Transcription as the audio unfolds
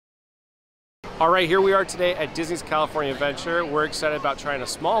All right, here we are today at Disney's California Adventure. We're excited about trying a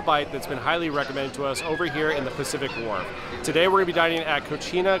small bite that's been highly recommended to us over here in the Pacific Wharf. Today we're going to be dining at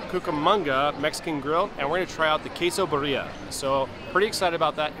Cocina Cucamonga Mexican Grill, and we're going to try out the QuesaBirria. So pretty excited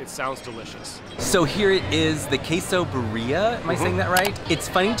about that. It sounds delicious. So here it is, the QuesaBirria. Am I saying that right? It's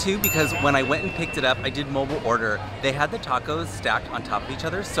funny too because when I went and picked it up, I did mobile order. They had the tacos stacked on top of each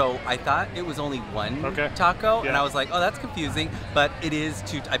other, so I thought it was only one taco, and I was like, oh, that's confusing. But it is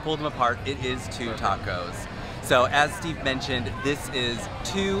two. I pulled them apart. It is two tacos. So as Steve mentioned, this is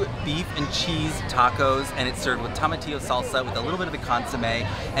 2 beef and cheese tacos, and it's served with tomatillo salsa with a little bit of the consomme,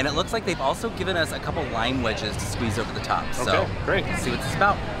 and it looks like they've also given us a couple lime wedges to squeeze over the top. So great. Let's see what this is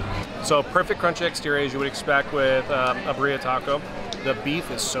about. So perfect crunchy exterior as you would expect with a birria taco. The beef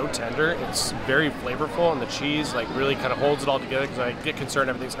is so tender, it's very flavorful, and the cheese like really kind of holds it all together because I get concerned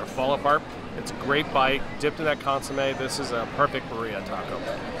everything's gonna fall apart. It's a great bite, dipped in that consomme. This is a perfect birria taco.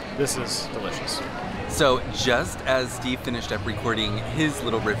 This is delicious. So just as Steve finished up recording his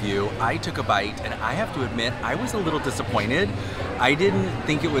little review, I took a bite, and I have to admit, I was a little disappointed. I didn't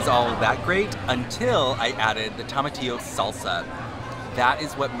think it was all that great until I added the tomatillo salsa. That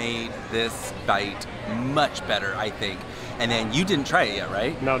is what made this bite much better, I think. And then you didn't try it yet,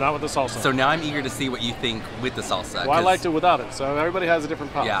 right? No, not with the salsa. So now I'm eager to see what you think with the salsa. Well, I liked it without it, so everybody has a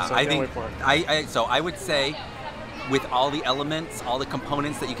different palate. Yeah, so I can't wait for it. So I would say, with all the elements, all the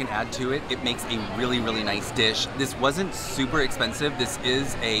components that you can add to it, it makes a really, really nice dish. This wasn't super expensive. This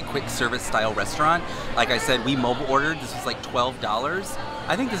is a quick service style restaurant. Like I said, we mobile ordered. This was like $12.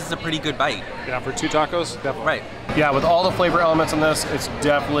 I think this is a pretty good bite. Yeah, for 2 tacos, definitely. Right. Yeah, with all the flavor elements in this, it's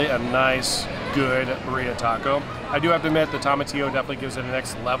definitely a nice, good burrito taco. I do have to admit, the tomatillo definitely gives it a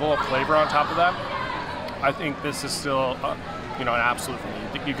next level of flavor on top of that. I think this is still, an absolute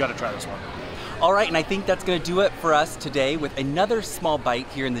thing. You've got to try this one. All right, and I think that's going to do it for us today with another small bite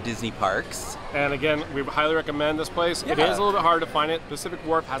here in the Disney parks. And again, we highly recommend this place. Yeah. It is a little bit hard to find it. Pacific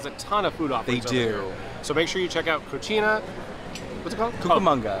Wharf has a ton of food offerings. They do. Over here. So make sure you check out Cocina, what's it called?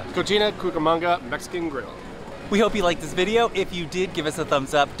 Cucamonga. Oh, Cocina Cucamonga Mexican Grill. We hope you liked this video. If you did, give us a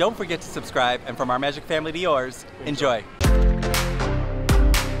thumbs up. Don't forget to subscribe. And from our magic family to yours, enjoy.